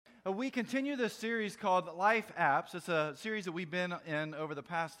We continue this series called Life Apps. It's a series that we've been in over the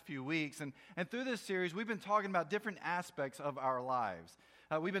past few weeks. And through this series, we've been talking about different aspects of our lives.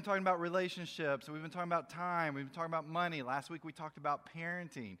 We've been talking about relationships. We've been talking about time. We've been talking about money. Last week, we talked about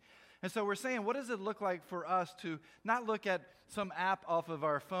parenting. And so we're saying, what does it look like for us to not look at some app off of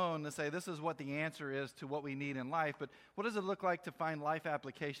our phone to say this is what the answer is to what we need in life, but what does it look like to find life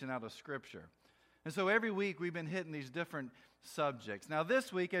application out of Scripture? And so every week we've been hitting these different subjects. Now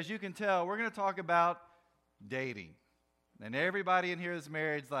this week, as you can tell, we're going to talk about dating. And everybody in here that's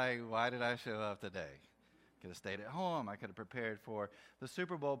married is like, why did I show up today? Could have stayed at home. I could have prepared for the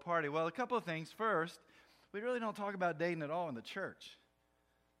Super Bowl party. Well, a couple of things. First, we really don't talk about dating at all in the church.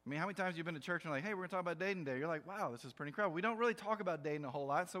 I mean, how many times have you been to church and like, hey, we're going to talk about dating today? You're like, wow, this is pretty incredible. We don't really talk about dating a whole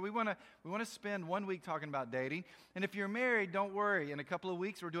lot, so we want to spend 1 week talking about dating. And if you're married, don't worry. In a couple of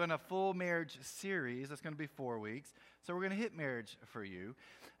weeks, we're doing a full marriage series. That's going to be 4 weeks. So we're going to hit marriage for you.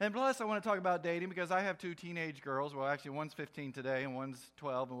 And plus, I want to talk about dating because I have 2 teenage girls. Well, actually, one's 15 today and one's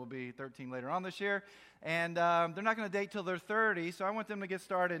 12 and will be 13 later on this year. And they're not going to date till they're 30, so I want them to get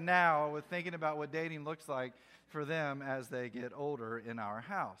started now with thinking about what dating looks like for them as they get older in our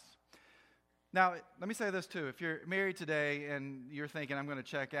house. Now, let me say this too. If you're married today and you're thinking, I'm going to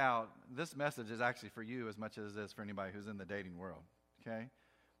check out, this message is actually for you as much as it is for anybody who's in the dating world, okay?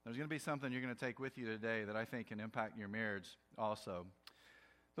 There's going to be something you're going to take with you today that I think can impact your marriage also.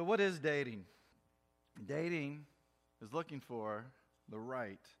 But what is dating? Dating is looking for the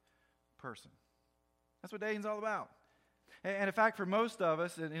right person. That's what dating's all about. And in fact, for most of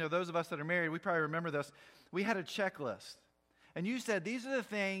us, and those of us that are married, we probably remember this, we had a checklist. And you said, these are the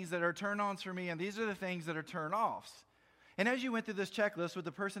things that are turn-ons for me, and these are the things that are turn-offs. And as you went through this checklist with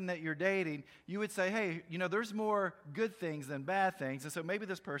the person that you're dating, you would say, hey, there's more good things than bad things, and so maybe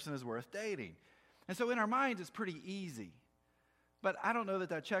this person is worth dating. And so in our minds, it's pretty easy. But I don't know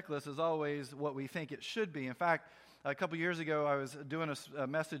that checklist is always what we think it should be. In fact, a couple years ago, I was doing a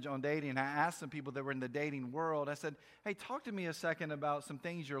message on dating, and I asked some people that were in the dating world, I said, hey, talk to me a second about some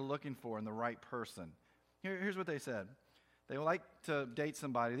things you're looking for in the right person. Here's what they said. They would like to date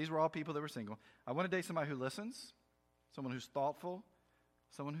somebody. These were all people that were single. I want to date somebody who listens, someone who's thoughtful,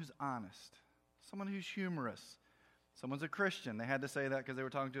 someone who's honest, someone who's humorous, someone's a Christian. They had to say that because they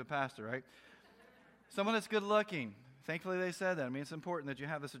were talking to a pastor, right? Someone that's good looking. Thankfully, they said that. I mean, it's important that you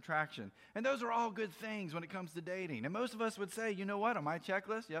have this attraction. And those are all good things when it comes to dating. And most of us would say, you know what, on my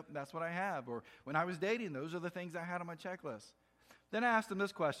checklist, yep, that's what I have. Or when I was dating, those are the things I had on my checklist. Then I asked them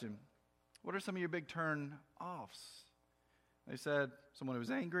this question. What are some of your big turn-offs? They said someone who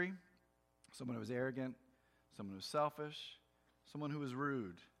was angry, someone who was arrogant, someone who was selfish, someone who was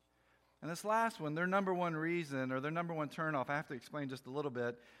rude. And this last one, their number one reason or their number one turnoff, I have to explain just a little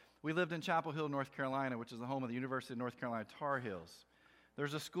bit. We lived in Chapel Hill, North Carolina, which is the home of the University of North Carolina Tar Heels.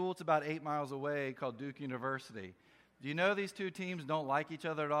 There's a school that's about 8 miles away called Duke University. Do you know these 2 teams don't like each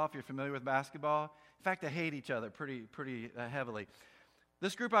other at all if you're familiar with basketball? In fact, they hate each other pretty heavily.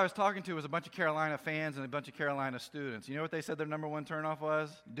 This group I was talking to was a bunch of Carolina fans and a bunch of Carolina students. You know what they said their number one turnoff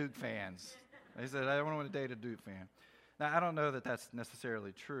was? Duke fans. They said, I don't want to date a Duke fan. Now, I don't know that that's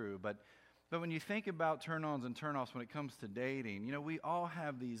necessarily true, but when you think about turn-ons and turn-offs when it comes to dating, we all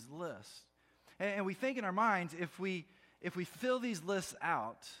have these lists. And we think in our minds, if we fill these lists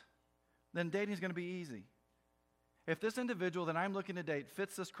out, then dating is going to be easy. If this individual that I'm looking to date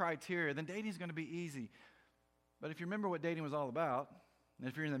fits this criteria, then dating is going to be easy. But if you remember what dating was all about, and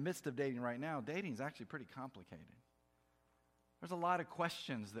if you're in the midst of dating right now, dating is actually pretty complicated. There's a lot of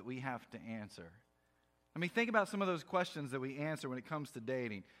questions that we have to answer. I mean, think about some of those questions that we answer when it comes to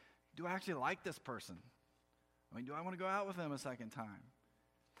dating. Do I actually like this person? I mean, do I want to go out with them a second time?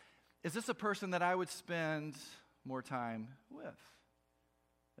 Is this a person that I would spend more time with?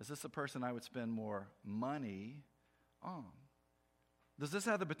 Is this a person I would spend more money on? Does this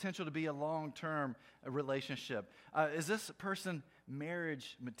have the potential to be a long-term relationship? Is this person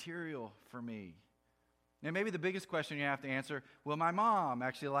marriage material for me? And maybe the biggest question you have to answer, will my mom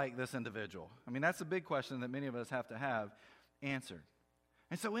actually like this individual? I mean, that's a big question that many of us have to have answered.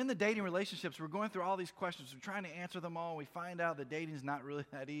 And so in the dating relationships, we're going through all these questions. We're trying to answer them all. We find out that dating is not really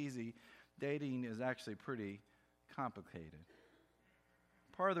that easy. Dating is actually pretty complicated.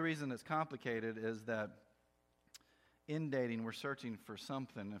 Part of the reason it's complicated is that in dating, we're searching for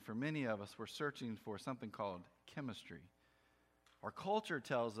something, and for many of us, we're searching for something called chemistry. Our culture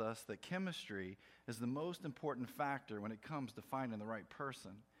tells us that chemistry is the most important factor when it comes to finding the right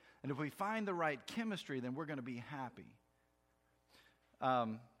person. And if we find the right chemistry, then we're going to be happy.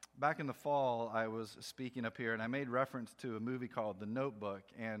 Back in the fall, I was speaking up here, and I made reference to a movie called The Notebook,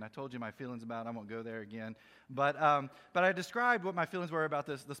 and I told you my feelings about it. I won't go there again. But I described what my feelings were about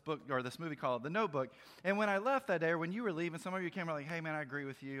this book, or this movie called The Notebook. And when I left that day, or when you were leaving, some of you came like, hey, man, I agree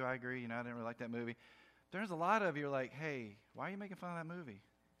with you. I agree. I didn't really like that movie. There's a lot of you like, hey, why are you making fun of that movie?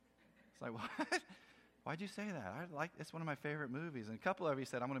 It's like, what? Why'd you say that? It's one of my favorite movies. And a couple of you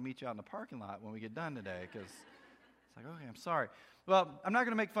said, I'm going to meet you out in the parking lot when we get done today, because it's like, okay, I'm sorry. Well, I'm not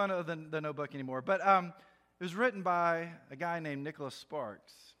going to make fun of the Notebook anymore, but it was written by a guy named Nicholas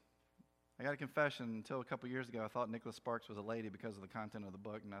Sparks. I got a confession, until a couple years ago, I thought Nicholas Sparks was a lady because of the content of the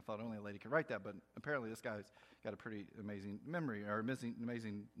book, and I thought only a lady could write that, but apparently this guy's got a pretty amazing memory, or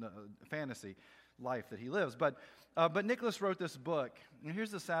amazing fantasy life that he lives. But Nicholas wrote this book, and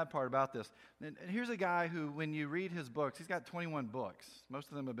here's the sad part about this. And here's a guy who, when you read his books, he's got 21 books. Most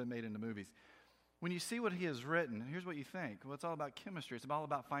of them have been made into movies. When you see what he has written, here's what you think. Well, it's all about chemistry. It's all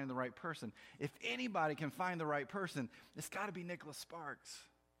about finding the right person. If anybody can find the right person, it's got to be Nicholas Sparks.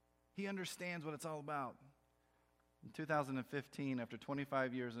 He understands what it's all about. In 2015, after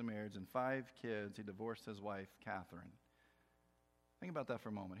 25 years of marriage and 5 kids, he divorced his wife, Catherine. Think about that for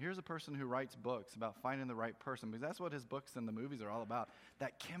a moment. Here's a person who writes books about finding the right person, because that's what his books and the movies are all about,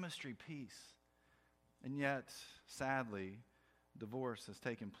 that chemistry piece. And yet, sadly, divorce has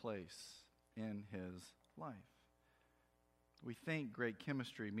taken place in his life. We think great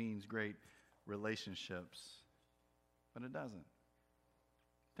chemistry means great relationships, but it doesn't.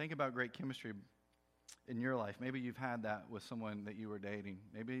 Think about great chemistry in your life. Maybe you've had that with someone that you were dating.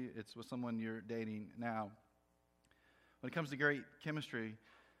 Maybe it's with someone you're dating now. When it comes to great chemistry,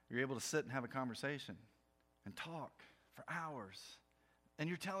 you're able to sit and have a conversation and talk for hours. And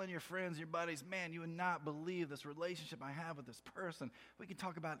you're telling your friends, your buddies, man, you would not believe this relationship I have with this person. We can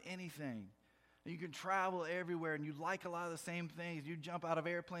talk about anything. And you can travel everywhere, and you like a lot of the same things. You jump out of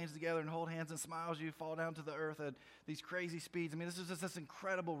airplanes together and hold hands and smile as you fall down to the earth at these crazy speeds. I mean, this is just this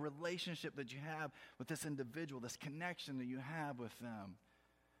incredible relationship that you have with this individual, this connection that you have with them.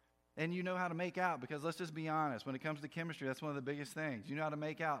 And you know how to make out, because let's just be honest, when it comes to chemistry, that's one of the biggest things. You know how to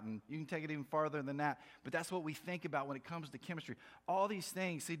make out, and you can take it even farther than that. But that's what we think about when it comes to chemistry. All these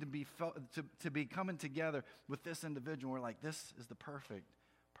things seem to be coming together with this individual. We're like, this is the perfect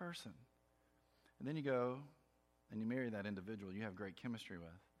person. And then you go and you marry that individual you have great chemistry with.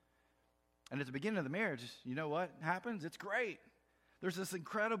 And at the beginning of the marriage, you know what happens? It's great. There's this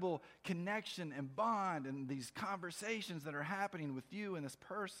incredible connection and bond and these conversations that are happening with you and this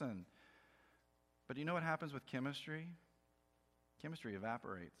person. But you know what happens with chemistry? Chemistry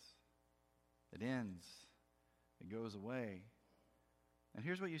evaporates. It ends. It goes away. And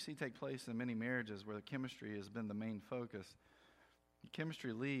here's what you see take place in many marriages where the chemistry has been the main focus. The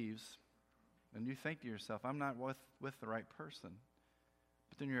chemistry leaves, and you think to yourself, I'm not with the right person.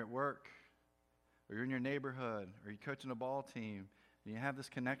 But then you're at work, or you're in your neighborhood, or you're coaching a ball team, and you have this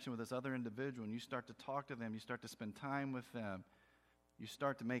connection with this other individual, and you start to talk to them, you start to spend time with them, you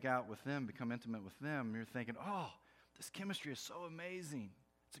start to make out with them, become intimate with them, and you're thinking, oh, this chemistry is so amazing.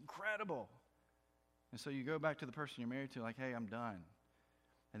 It's incredible. And so you go back to the person you're married to like, hey, I'm done.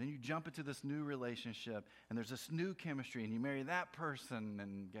 And then you jump into this new relationship, and there's this new chemistry, and you marry that person,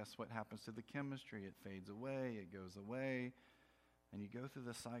 and guess what happens to the chemistry? It fades away, it goes away, and you go through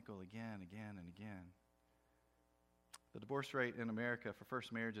the cycle again, and again. The divorce rate in America for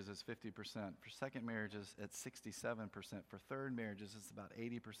first marriages is 50%. For second marriages, it's 67%. For third marriages, it's about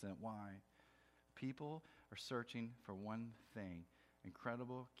 80%. Why? People are searching for one thing,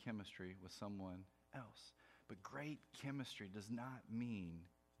 incredible chemistry with someone else. But great chemistry does not mean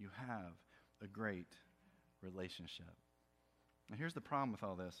you have a great relationship. And here's the problem with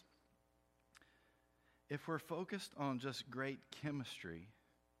all this. If we're focused on just great chemistry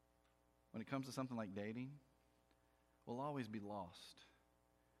when it comes to something like dating, we'll always be lost.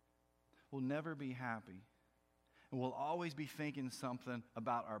 We'll never be happy. And we'll always be thinking something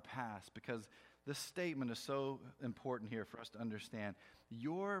about our past, because this statement is so important here for us to understand.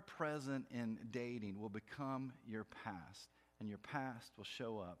 Your present in dating will become your past, and your past will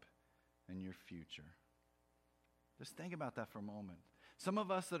show up in your future. Just think about that for a moment. Some of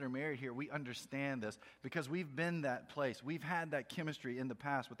us that are married here, we understand this because we've been that place. We've had that chemistry in the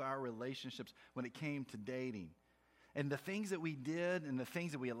past with our relationships when it came to dating. And the things that we did and the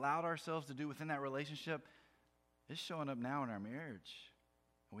things that we allowed ourselves to do within that relationship is showing up now in our marriage.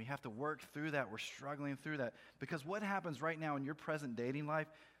 And we have to work through that. We're struggling through that. Because what happens right now in your present dating life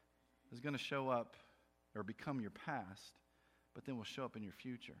is going to show up or become your past, but then will show up in your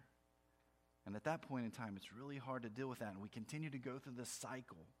future. And at that point in time, it's really hard to deal with that. And we continue to go through this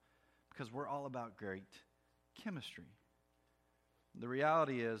cycle because we're all about great chemistry. The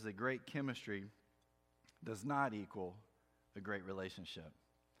reality is that great chemistry does not equal a great relationship.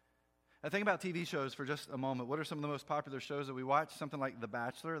 Now think about TV shows for just a moment. What are some of the most popular shows that we watch? Something like The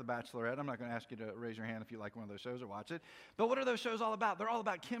Bachelor, The Bachelorette. I'm not going to ask you to raise your hand if you like one of those shows or watch it. But what are those shows all about? They're all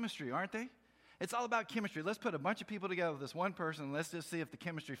about chemistry, aren't they? It's all about chemistry. Let's put a bunch of people together with this one person, and let's just see if the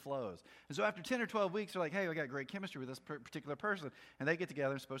chemistry flows. And so after 10 or 12 weeks, they're like, hey, we got great chemistry with this particular person. And they get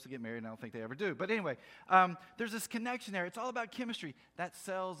together and supposed to get married, and I don't think they ever do. But anyway, there's this connection there. It's all about chemistry. That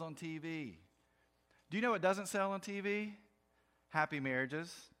sells on TV. Do you know what doesn't sell on TV? Happy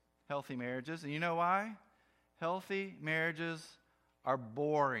marriages, healthy marriages. And you know why? Healthy marriages are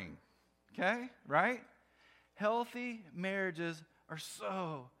boring. Okay? Right? Healthy marriages are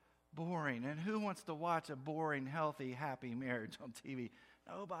so boring. And who wants to watch a boring, healthy, happy marriage on TV?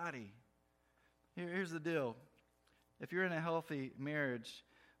 Nobody. Here's the deal. If you're in a healthy marriage,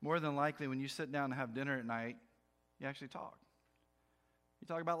 more than likely when you sit down to have dinner at night, you actually talk. You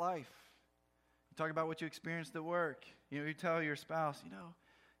talk about life. You talk about what you experienced at work. You tell your spouse, you know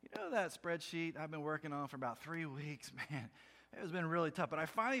that spreadsheet I've been working on for about 3 weeks, man. It's been really tough, but I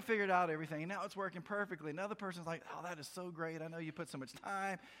finally figured out everything, and now it's working perfectly. Another person's like, oh, that is so great. I know you put so much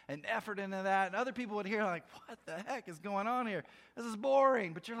time and effort into that. And other people would hear like, what the heck is going on here? This is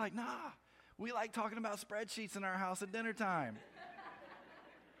boring. But you're like, nah, we like talking about spreadsheets in our house at dinner time.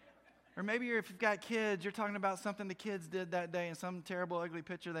 Or maybe if you've got kids, you're talking about something the kids did that day and some terrible, ugly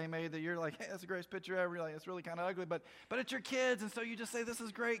picture they made that you're like, hey, that's the greatest picture ever. You're like, it's really kind of ugly, but it's your kids, and so you just say, this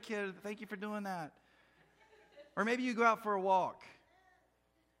is great, kid. Thank you for doing that. Or maybe you go out for a walk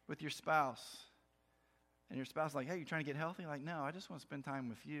with your spouse, and your spouse is like, hey, you trying to get healthy? Like, no, I just want to spend time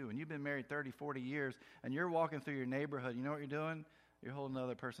with you. And you've been married 30, 40 years, and you're walking through your neighborhood. You know what you're doing? You're holding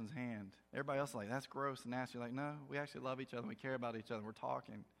another person's hand. Everybody else is like, that's gross and nasty. You're like, no, we actually love each other. We care about each other. We're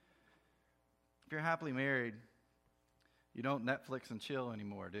talking. If you're happily married, you don't Netflix and chill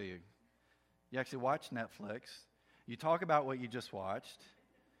anymore, do you? You actually watch Netflix. You talk about what you just watched.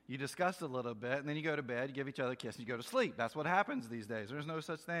 You discuss a little bit, and then you go to bed, you give each other a kiss, and you go to sleep. That's what happens these days. There's no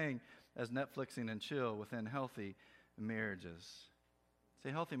such thing as Netflixing and chill within healthy marriages. See,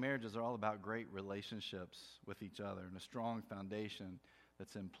 healthy marriages are all about great relationships with each other and a strong foundation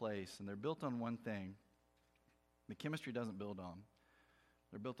that's in place. And they're built on one thing the chemistry doesn't build on.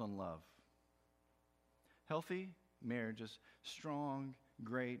 They're built on love. Healthy marriages, strong,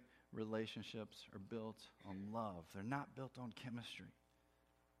 great relationships are built on love. They're not built on chemistry.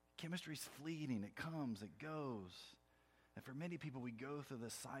 Chemistry's fleeting. It comes, it goes. And for many people, we go through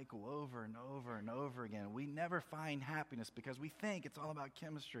this cycle over and over and over again. We never find happiness because we think it's all about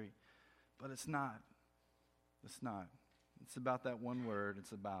chemistry. But it's not. It's not. It's about that one word.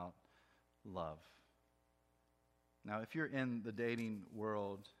 It's about love. Now, if you're in the dating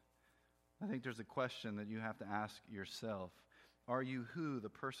world, I think there's a question that you have to ask yourself. Are you who the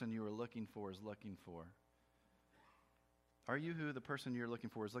person you are looking for is looking for? Are you who the person you're looking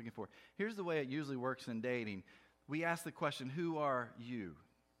for is looking for? Here's the way it usually works in dating. We ask the question, who are you?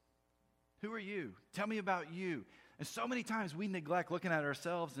 Who are you? Tell me about you. And so many times we neglect looking at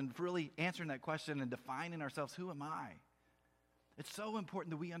ourselves and really answering that question and defining ourselves. Who am I? It's so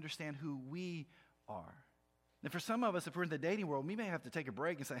important that we understand who we are. And for some of us, if we're in the dating world, we may have to take a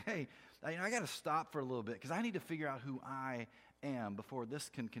break and say, hey, I got to stop for a little bit because I need to figure out who I am before this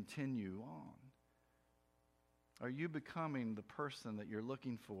can continue on. Are you becoming the person that you're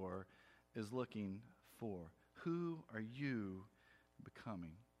looking for is looking for? Who are you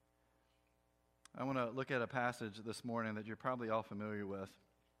becoming? I want to look at a passage this morning that you're probably all familiar with.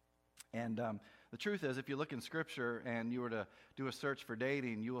 And the truth is, if you look in Scripture and you were to do a search for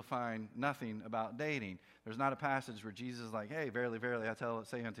dating, you will find nothing about dating. There's not a passage where Jesus is like, hey, verily, verily, I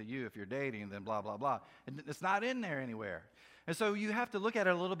say unto you, if you're dating, then blah, blah, blah. And it's not in there anywhere. And so you have to look at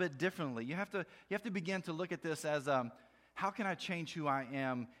it a little bit differently. You have to begin to look at this as, how can I change who I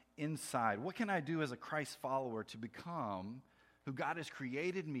am inside? What can I do as a Christ follower to become who God has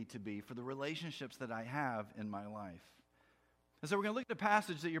created me to be for the relationships that I have in my life? And so we're going to look at a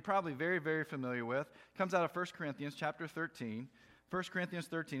passage that you're probably very, very familiar with. It comes out of 1 Corinthians chapter 13. 1 Corinthians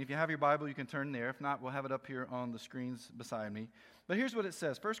 13. If you have your Bible, you can turn there. If not, we'll have it up here on the screens beside me. But here's what it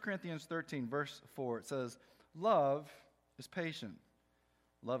says. 1 Corinthians 13, verse 4. It says, love is patient.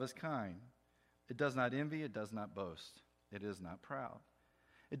 Love is kind. It does not envy. It does not boast. It is not proud.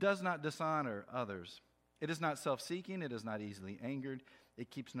 It does not dishonor others. It is not self-seeking. It is not easily angered.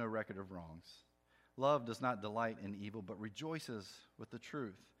 It keeps no record of wrongs. Love does not delight in evil, but rejoices with the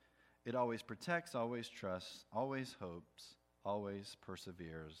truth. It always protects, always trusts, always hopes, always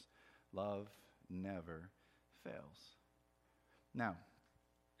perseveres. Love never fails. Now,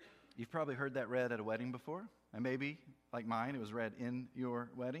 You've probably heard that read at a wedding before, and maybe, like mine, it was read in your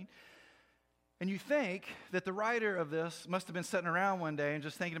wedding. And you think that the writer of this must have been sitting around one day and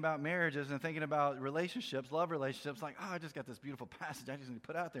just thinking about marriages and thinking about relationships, love relationships, like, oh, I just got this beautiful passage I just need to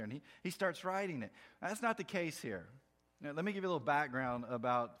put out there. And he starts writing it. That's not the case here. Now, let me give you a little background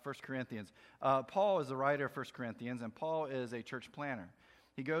about 1 Corinthians. Paul is the writer of 1 Corinthians, and Paul is a church planner.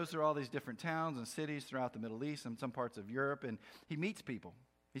 He goes through all these different towns and cities throughout the Middle East and some parts of Europe, and he meets people.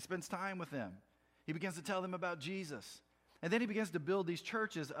 He spends time with them. He begins to tell them about Jesus. And then he begins to build these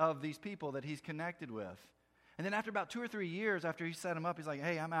churches of these people that he's connected with. And then after about 2 or 3 years after he set them up, he's like,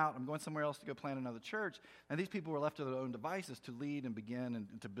 hey, I'm out. I'm going somewhere else to go plant another church. And these people were left to their own devices to lead and begin and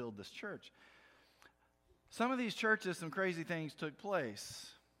to build this church. Some of these churches, some crazy things took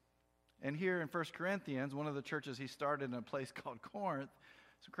place. And here in 1 Corinthians, one of the churches he started in a place called Corinth,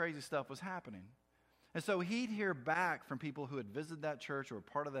 some crazy stuff was happening. And so he'd hear back from people who had visited that church or were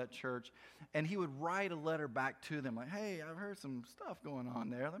part of that church, and he would write a letter back to them like, hey, I've heard some stuff going on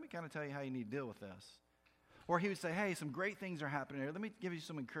there. Let me kind of tell you how you need to deal with this. Or he would say, hey, some great things are happening here. Let me give you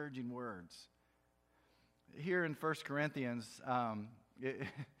some encouraging words. Here in 1 Corinthians,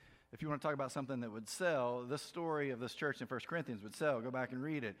 if you want to talk about something that would sell, this story of this church in 1 Corinthians would sell. Go back and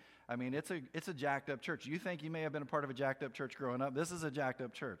read it. I mean, it's a jacked up church. You think you may have been a part of a jacked up church growing up. This is a jacked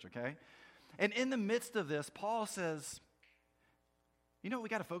up church, okay? And in the midst of this, Paul says, you know what we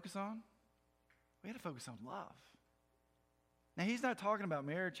got to focus on? We got to focus on love. Now, he's not talking about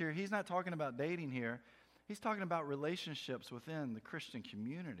marriage here. He's not talking about dating here. He's talking about relationships within the Christian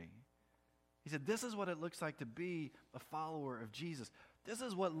community. He said, this is what it looks like to be a follower of Jesus. This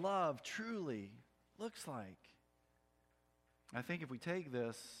is what love truly looks like. I think if we take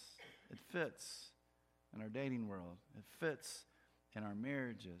this, it fits in our dating world. It fits in our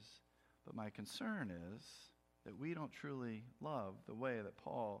marriages. But my concern is that we don't truly love the way that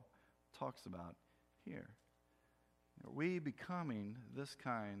Paul talks about here. Are we becoming this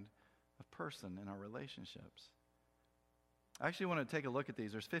kind of person in our relationships? I actually want to take a look at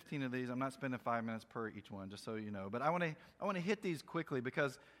these. There's 15 of these. I'm not spending 5 minutes per each one, just so you know. But I want to hit these quickly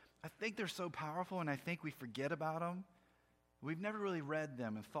because I think they're so powerful and I think we forget about them. We've never really read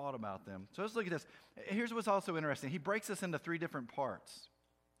them and thought about them. So let's look at this. Here's what's also interesting. He breaks this into 3 different parts.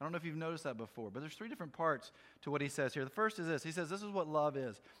 I don't know if you've noticed that before, but there's 3 different parts to what he says here. The first is this. He says this is what love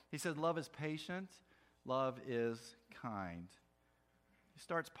is. He says love is patient. Love is kind. He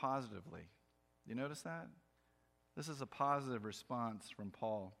starts positively. You notice that? This is a positive response from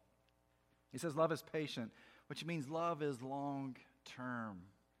Paul. He says love is patient, which means love is long term.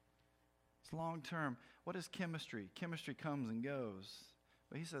 It's long term. What is chemistry? Chemistry comes and goes.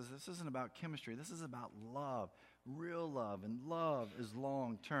 But he says this isn't about chemistry. This is about love. Real love, and love is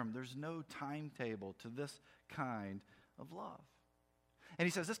long term. There's no timetable to this kind of love. And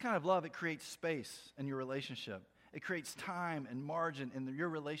he says this kind of love, it creates space in your relationship. It creates time and margin in your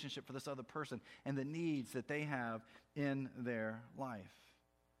relationship for this other person and the needs that they have in their life.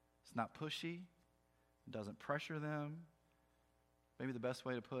 It's not pushy. It doesn't pressure them. Maybe the best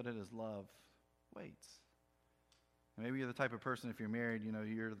way to put it is love waits. Maybe you're the type of person, if you're married,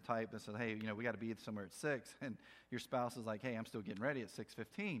 you're the type that says, hey, we got to be somewhere at 6. And your spouse is like, hey, I'm still getting ready at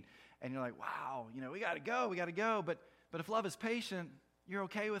 6:15. And you're like, wow, we got to go. But if love is patient, you're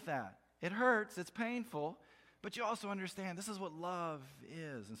okay with that. It hurts. It's painful. But you also understand this is what love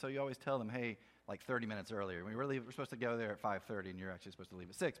is. And so you always tell them, hey, like 30 minutes earlier. We're supposed to go there at 5:30, and you're actually supposed to leave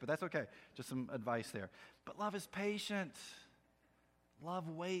at 6. But that's okay. Just some advice there. But love is patient. Love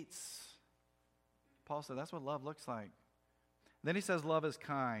waits. Paul said that's what love looks like. Then he says love is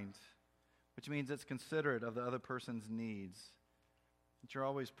kind, which means it's considerate of the other person's needs, that you're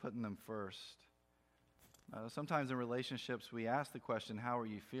always putting them first. Sometimes in relationships we ask the question, how are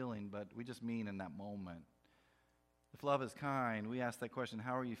you feeling? But we just mean in that moment. If love is kind, we ask that question,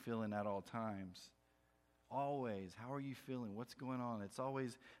 how are you feeling at all times? Always, how are you feeling? What's going on? It's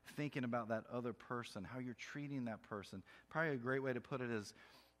always thinking about that other person, how you're treating that person. Probably a great way to put it is,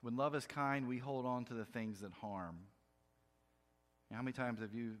 when love is kind, we hold on to the things that harm. How many times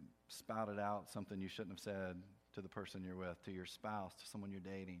have you spouted out something you shouldn't have said to the person you're with, to your spouse, to someone you're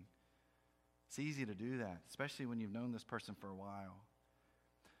dating? It's easy to do that, especially when you've known this person for a while.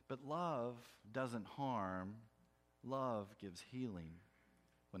 But love doesn't harm. Love gives healing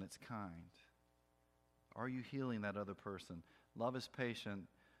when it's kind. Are you healing that other person? Love is patient.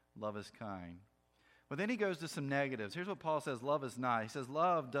 Love is kind. But then he goes to some negatives. Here's what Paul says love is not. He says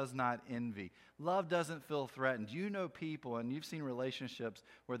love does not envy. Love doesn't feel threatened. You know people, and you've seen relationships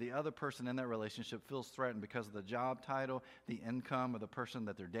where the other person in that relationship feels threatened because of the job title, the income, or the person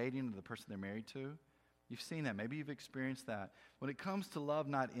that they're dating, or the person they're married to. You've seen that. Maybe you've experienced that. When it comes to love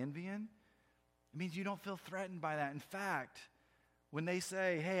not envying, it means you don't feel threatened by that. In fact, when they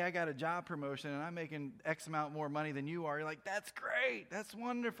say, hey, I got a job promotion and I'm making X amount more money than you are, you're like, that's great. That's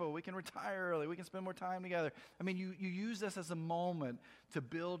wonderful. We can retire early. We can spend more time together. I mean, you use this as a moment to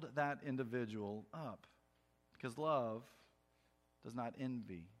build that individual up, because love does not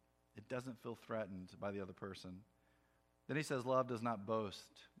envy. It doesn't feel threatened by the other person. Then he says, love does not boast.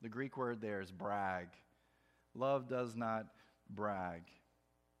 The Greek word there is brag. Love does not brag.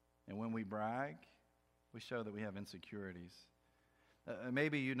 And when we brag, we show that we have insecurities.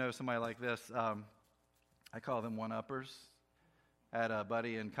 Maybe you know somebody like this. I call them one-uppers. I had a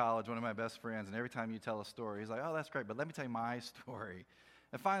buddy in college, one of my best friends, and every time you tell a story, he's like, oh, that's great, but let me tell you my story.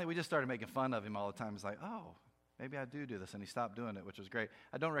 And finally, we just started making fun of him all the time. He's like, oh, maybe I do this. And he stopped doing it, which was great.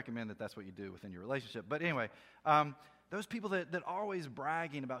 I don't recommend that that's what you do within your relationship. But anyway, those people that are always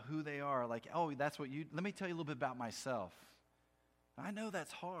bragging about who they are, like, oh, that's what you, let me tell you a little bit about myself. I know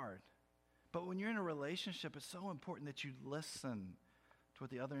that's hard. But when you're in a relationship, it's so important that you listen to what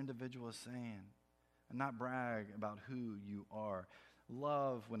the other individual is saying and not brag about who you are.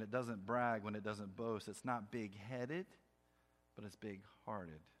 Love, when it doesn't brag, when it doesn't boast, it's not big-headed, but it's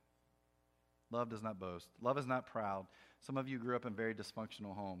big-hearted. Love does not boast. Love is not proud. Some of you grew up in very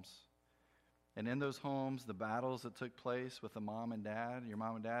dysfunctional homes. And in those homes, the battles that took place with the mom and dad, your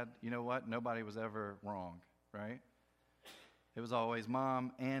mom and dad, you know what? Nobody was ever wrong, right? It was always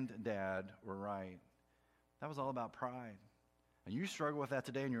mom and dad were right. That was all about pride. And you struggle with that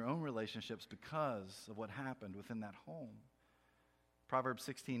today in your own relationships because of what happened within that home. Proverbs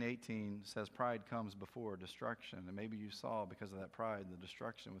 16:18 says pride comes before destruction. And maybe you saw, because of that pride, the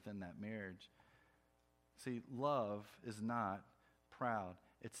destruction within that marriage. See, love is not proud.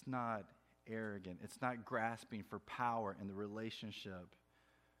 It's not arrogant. It's not grasping for power in the relationship.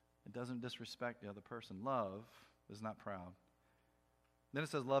 It doesn't disrespect the other person. Love is not proud. Then it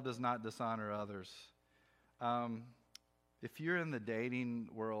says love does not dishonor others. If you're in the dating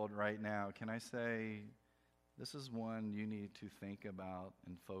world right now, can I say this is one you need to think about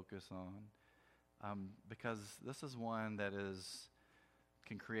and focus on, because this is one that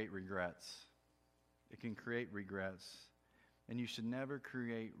can create regrets. It can create regrets. And you should never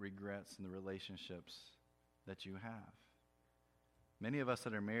create regrets in the relationships that you have. Many of us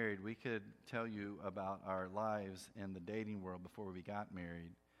that are married, we could tell you about our lives in the dating world before we got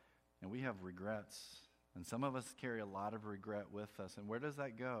married, and we have regrets. And some of us carry a lot of regret with us. And where does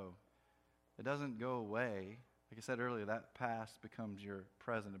that go? It doesn't go away. Like I said earlier, that past becomes your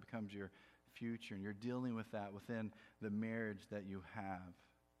present. It becomes your future. And you're dealing with that within the marriage that you have.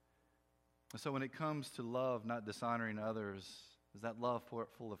 And so when it comes to love, not dishonoring others, is that love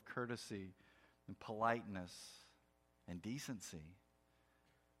full of courtesy and politeness and decency?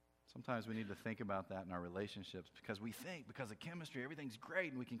 Sometimes we need to think about that in our relationships, because we think because of chemistry, everything's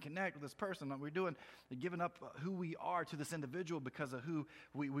great and we can connect with this person. We're giving up who we are to this individual because of who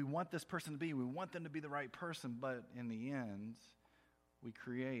we want this person to be. We want them to be the right person, but in the end, we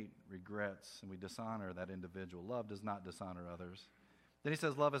create regrets and we dishonor that individual. Love does not dishonor others. Then he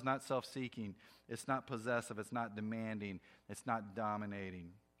says love is not self-seeking. It's not possessive. It's not demanding. It's not dominating.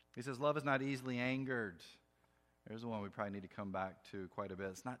 He says love is not easily angered. There's one we probably need to come back to quite a bit.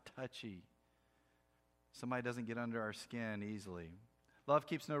 It's not touchy. Somebody doesn't get under our skin easily. Love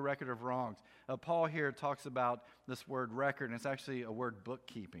keeps no record of wrongs. Paul here talks about this word record, and it's actually a word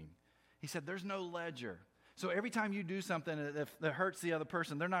bookkeeping. He said there's no ledger. So every time you do something that hurts the other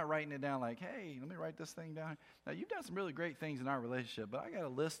person, they're not writing it down like, hey, let me write this thing down. Now, you've done some really great things in our relationship, but I got a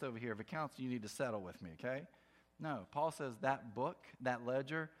list over here of accounts you need to settle with me, okay? No, Paul says that book, that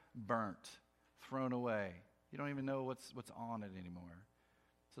ledger, burnt, thrown away. You don't even know what's on it anymore.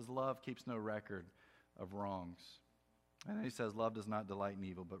 It says love keeps no record of wrongs. And then he says love does not delight in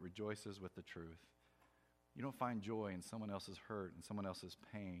evil, but rejoices with the truth. You don't find joy in someone else's hurt and someone else's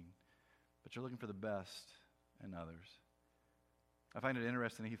pain, but you're looking for the best in others. I find it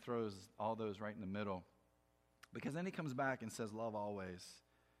interesting he throws all those right in the middle, because then he comes back and says love always.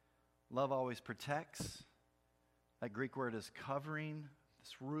 Love always protects. That Greek word is covering,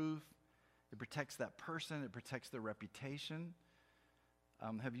 this roof. It protects that person. It protects their reputation.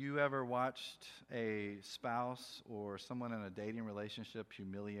 Have you ever watched a spouse or someone in a dating relationship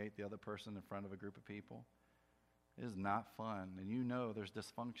humiliate the other person in front of a group of people? It is not fun. And you know there's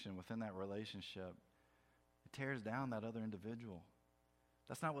dysfunction within that relationship. It tears down that other individual.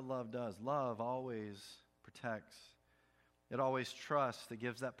 That's not what love does. Love always protects. It always trusts. It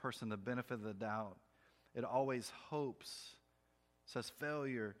gives that person the benefit of the doubt. It always hopes. It says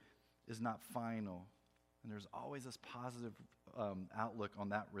failure is not final. And there's always this positive outlook on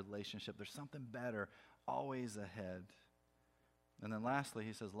that relationship. There's something better always ahead. And then lastly,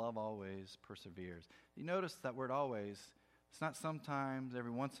 he says, love always perseveres. You notice that word always. It's not sometimes,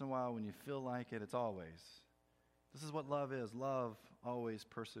 every once in a while when you feel like it. It's always. This is what love is. Love always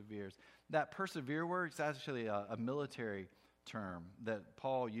perseveres. That persevere word is actually a military term that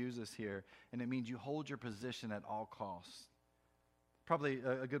Paul uses here, and it means you hold your position at all costs. Probably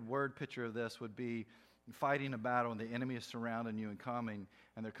a good word picture of this would be fighting a battle and the enemy is surrounding you and coming,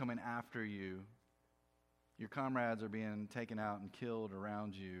 and they're coming after you. Your comrades are being taken out and killed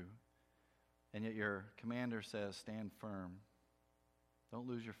around you, and yet your commander says, stand firm. Don't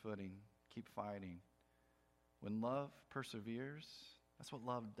lose your footing. Keep fighting. When love perseveres, that's what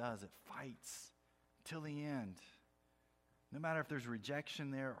love does. It fights till the end. No matter if there's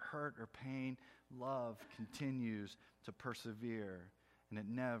rejection there, hurt or pain, love continues to persevere, and it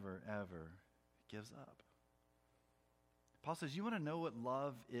never, ever gives up. Paul says, you want to know what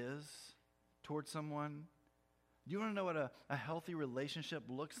love is towards someone? Do you want to know what a healthy relationship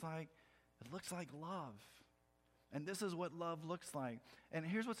looks like? It looks like love. And this is what love looks like. And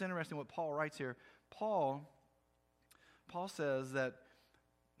here's what's interesting, what Paul writes here. Paul says that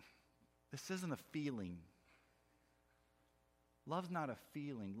this isn't a feeling. Love's not a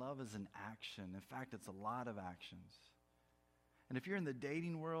feeling. Love is an action. In fact, it's a lot of actions. And if you're in the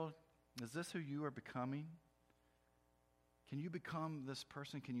dating world, is this who you are becoming? Can you become this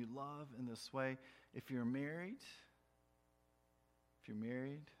person? Can you love in this way? If you're married,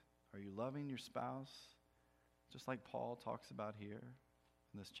 are you loving your spouse just like Paul talks about here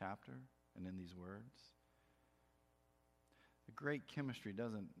in this chapter and in these words? A great chemistry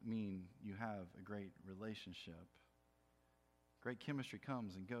doesn't mean you have a great relationship. Great chemistry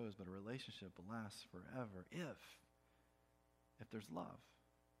comes and goes, but a relationship will last forever if there's love.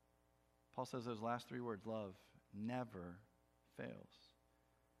 Paul says those last three words, love never fails.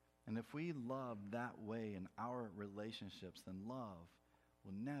 And if we love that way in our relationships, then love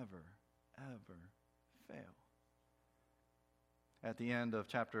will never, ever fail. At the end of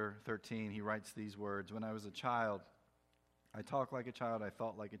chapter 13, he writes these words, when I was a child, I talked like a child, I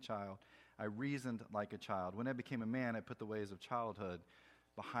thought like a child, I reasoned like a child. When I became a man, I put the ways of childhood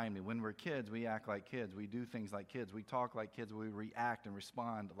behind me. When we're kids, we act like kids. We do things like kids. We talk like kids. We react and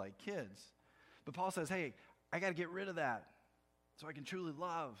respond like kids. But Paul says, hey, I got to get rid of that so I can truly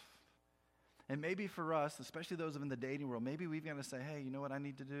love. And maybe for us, especially those in the dating world, maybe we've got to say, hey, you know what I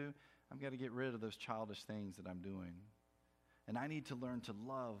need to do? I've got to get rid of those childish things that I'm doing. And I need to learn to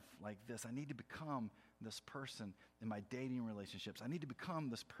love like this. I need to become this person in my dating relationships. I need to become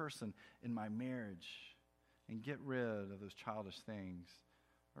this person in my marriage and get rid of those childish things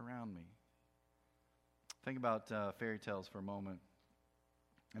around me. Think about fairy tales for a moment.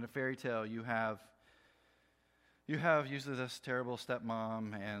 In a fairy tale, you have usually this terrible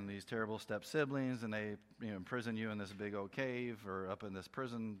stepmom and these terrible step siblings, and they imprison you in this big old cave or up in this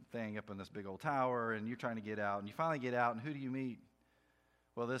prison thing, up in this big old tower, and you're trying to get out. And you finally get out, and who do you meet?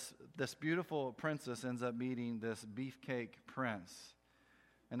 Well, this beautiful princess ends up meeting this beefcake prince,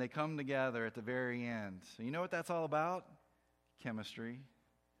 and they come together at the very end. So you know what that's all about? Chemistry.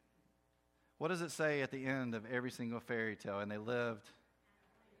 What does it say at the end of every single fairy tale? And they lived.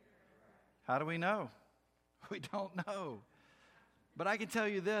 How do we know? We don't know. But I can tell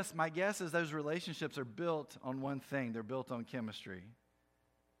you this, my guess is those relationships are built on one thing. They're built on chemistry.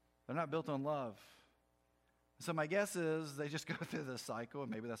 They're not built on love. So my guess is they just go through this cycle,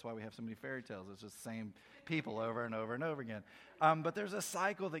 and maybe that's why we have so many fairy tales. It's just the same people over and over and over again. But there's a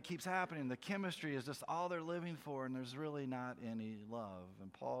cycle that keeps happening. The chemistry is just all they're living for, and there's really not any love.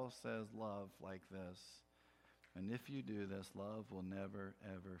 And Paul says love like this. And if you do this, love will never,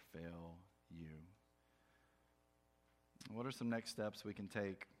 ever fail you. What are some next steps we can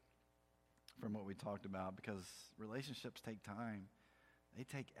take from what we talked about? Because relationships take time. They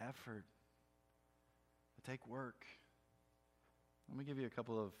take effort. They take work. Let me give you a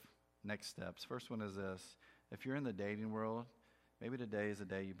couple of next steps. First one is this. If you're in the dating world, maybe today is the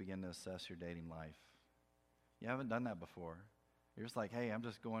day you begin to assess your dating life. You haven't done that before. You're just like, hey, I'm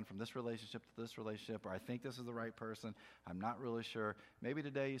just going from this relationship to this relationship, or I think this is the right person. I'm not really sure. Maybe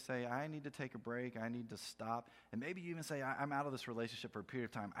today you say, I need to take a break. I need to stop. And maybe you even say, I'm out of this relationship for a period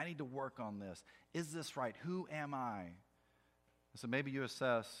of time. I need to work on this. Is this right? Who am I? So maybe you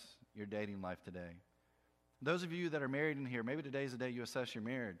assess your dating life today. Those of you that are married in here, maybe today's the day you assess your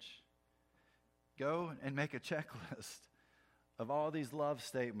marriage. Go and make a checklist of all these love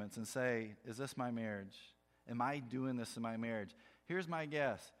statements and say, is this my marriage? Am I doing this in my marriage? Here's my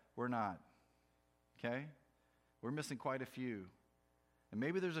guess. We're not. Okay? We're missing quite a few. And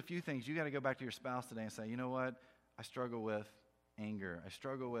maybe there's a few things you got to go back to your spouse today and say, you know what? I struggle with anger. I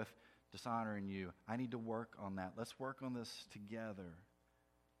struggle with dishonoring you. I need to work on that. Let's work on this together.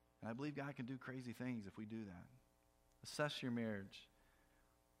 And I believe God can do crazy things if we do that. Assess your marriage.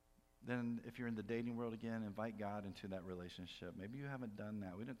 Then if you're in the dating world again, invite God into that relationship. Maybe you haven't done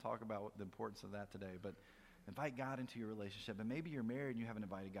that. We didn't talk about the importance of that today, but invite God into your relationship. And maybe you're married and you haven't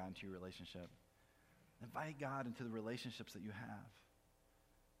invited God into your relationship. Invite God into the relationships that you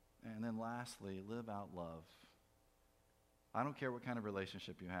have. And then lastly, live out love. I don't care what kind of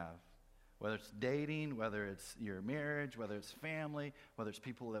relationship you have. Whether it's dating, whether it's your marriage, whether it's family, whether it's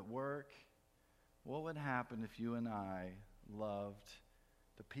people at work. What would happen if you and I loved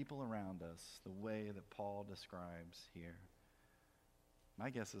the people around us the way that Paul describes here?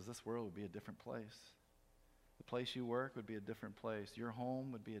 My guess is this world would be a different place. The place you work would be a different place. Your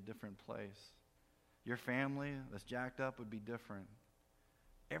home would be a different place. Your family that's jacked up would be different.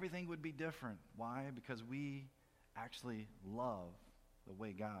 Everything would be different. Why? Because we actually love the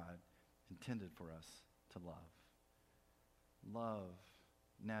way God intended for us to love. Love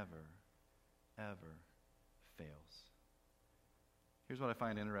never, ever fails. Here's what I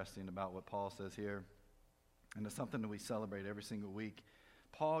find interesting about what Paul says here, and it's something that we celebrate every single week.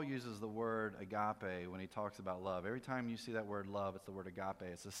 Paul uses the word agape when he talks about love. Every time you see that word love, it's the word agape.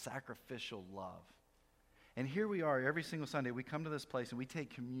 It's a sacrificial love. And here we are every single Sunday. We come to this place and we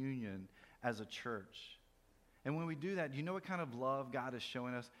take communion as a church. And when we do that, do you know what kind of love God is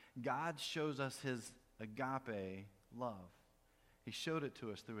showing us? God shows us his agape love. He showed it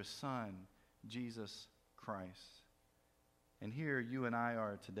to us through his Son, Jesus Christ. And here you and I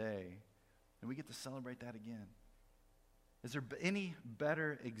are today, and we get to celebrate that again. Is there any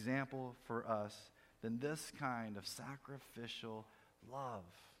better example for us than this kind of sacrificial love?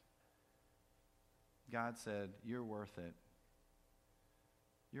 God said, you're worth it.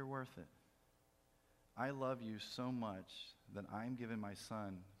 You're worth it. I love you so much that I'm giving my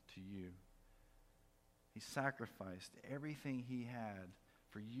Son to you. He sacrificed everything he had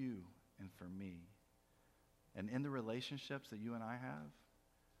for you and for me. And in the relationships that you and I have,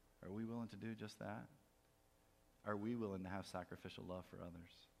 are we willing to do just that? Are we willing to have sacrificial love for others?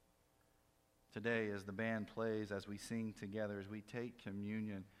 Today, as the band plays, as we sing together, as we take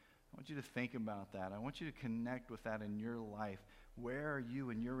communion, I want you to think about that. I want you to connect with that in your life. Where are you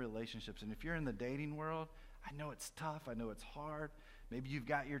in your relationships? And if you're in the dating world, I know it's tough. I know it's hard. Maybe you've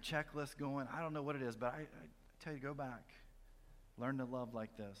got your checklist going. I don't know what it is, but I tell you, go back. Learn to love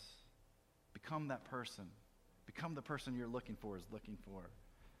like this. Become that person. Become the person you're looking for is looking for.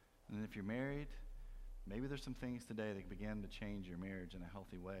 And if you're married, maybe there's some things today that begin to change your marriage in a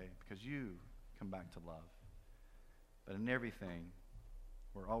healthy way because you come back to love. But in everything,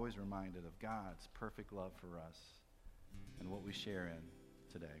 we're always reminded of God's perfect love for us and what we share in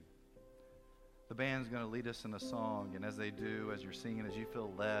today. The band's going to lead us in a song, and as they do, as you're singing, as you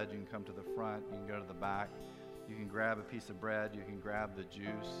feel led, you can come to the front, you can go to the back, you can grab a piece of bread, you can grab the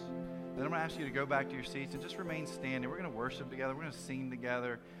juice. Then I'm going to ask you to go back to your seats and just remain standing. We're going to worship together, we're going to sing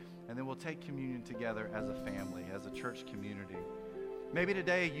together, and then we'll take communion together as a family, as a church community. Maybe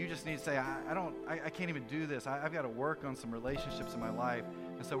today you just need to say, I can't even do this. I've got to work on some relationships in my life.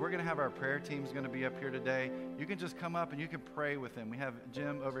 And so we're going to have our prayer teams going to be up here today. You can just come up and you can pray with them. We have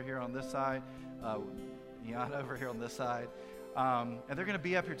Jim over here on this side, Yana over here on this side. And they're going to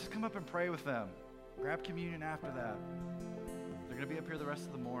be up here. Just come up and pray with them. Grab communion after that. They're going to be up here the rest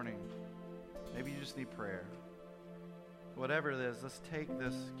of the morning. Maybe you just need prayer. Whatever it is, let's take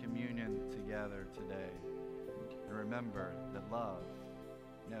this communion together today. And remember that love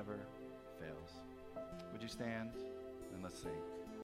never fails. Would you stand and let's sing?